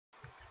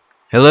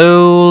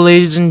Hello,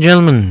 ladies and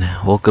gentlemen.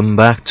 Welcome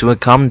back to a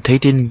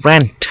commentating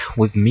rant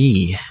with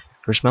me,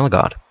 First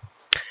God.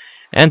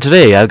 And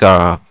today I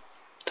got a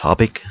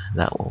topic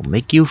that will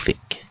make you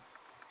think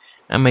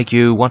and make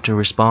you want to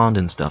respond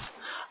and stuff.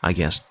 I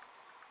guess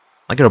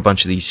I got a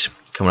bunch of these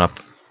coming up,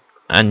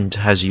 and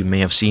as you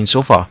may have seen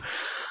so far.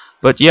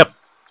 But yep,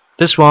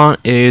 this one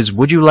is: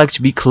 would you like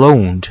to be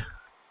cloned?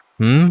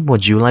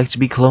 Would you like to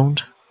be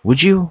cloned?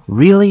 Would you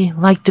really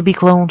like to be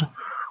cloned?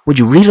 Would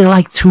you really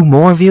like 2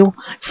 more of you?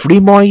 3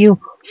 more of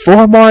you?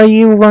 4 more of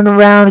you running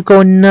around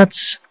going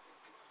nuts?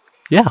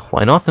 Yeah,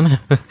 why not then?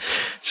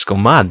 Just go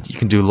mad. You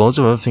can do loads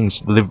of other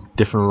things, live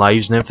different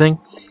lives and everything.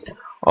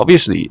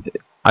 Obviously,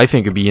 I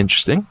think it'd be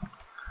interesting.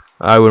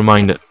 I wouldn't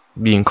mind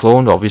being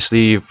cloned.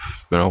 Obviously, if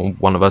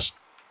one of us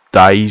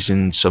dies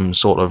in some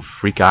sort of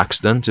freak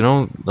accident,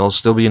 there'll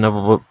still be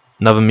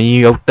another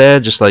me out there,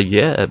 just like,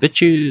 yeah,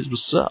 bitches,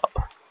 what's up?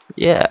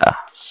 Yeah,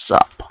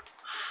 sup?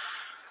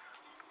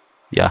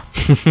 Yeah.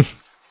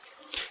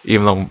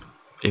 Even though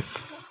if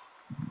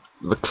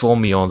the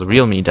clone me or the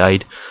real me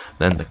died,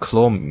 then the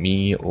clone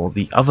me or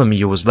the other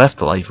me who was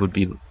left alive would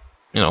be,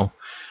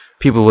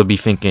 people would be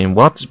thinking,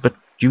 what? But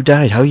you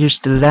died, how are you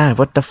still alive?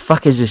 What the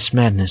fuck is this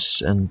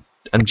madness? And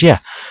yeah,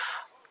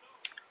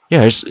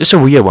 it's a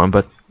weird one,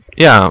 but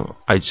yeah,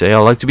 I'd say I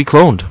like to be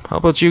cloned. How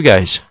about you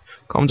guys?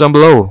 Comment down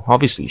below.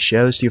 Obviously,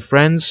 share this to your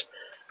friends,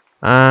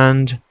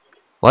 and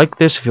like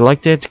this if you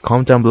liked it.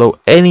 Comment down below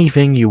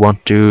anything you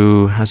want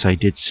to, as I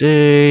did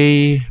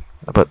say,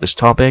 about this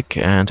topic.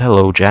 And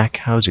hello, Jack.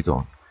 How's it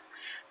going?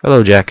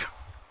 Hello, Jack.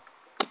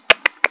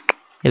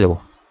 Hello.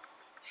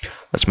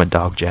 That's my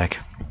dog, Jack.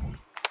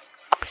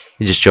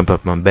 He just jumped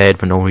up my bed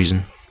for no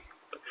reason.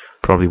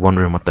 Probably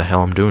wondering what the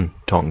hell I'm doing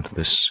talking to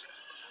this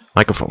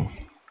microphone.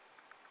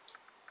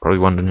 Probably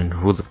wondering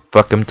who the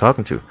fuck I'm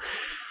talking to.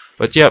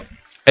 But yeah,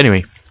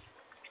 anyway,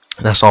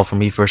 that's all from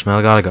me, First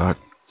God. I got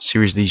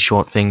series of these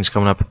short things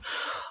coming up,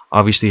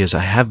 obviously, as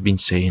I have been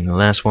saying in the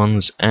last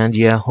ones. And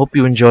yeah, hope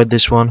you enjoyed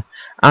this one.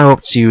 I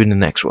hope to see you in the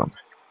next one.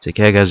 Take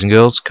care, guys and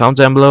girls. Comment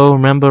down below,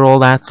 remember all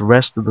that, the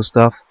rest of the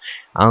stuff.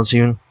 I'll see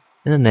you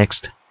in the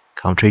next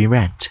commentary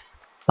rant.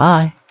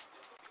 Bye.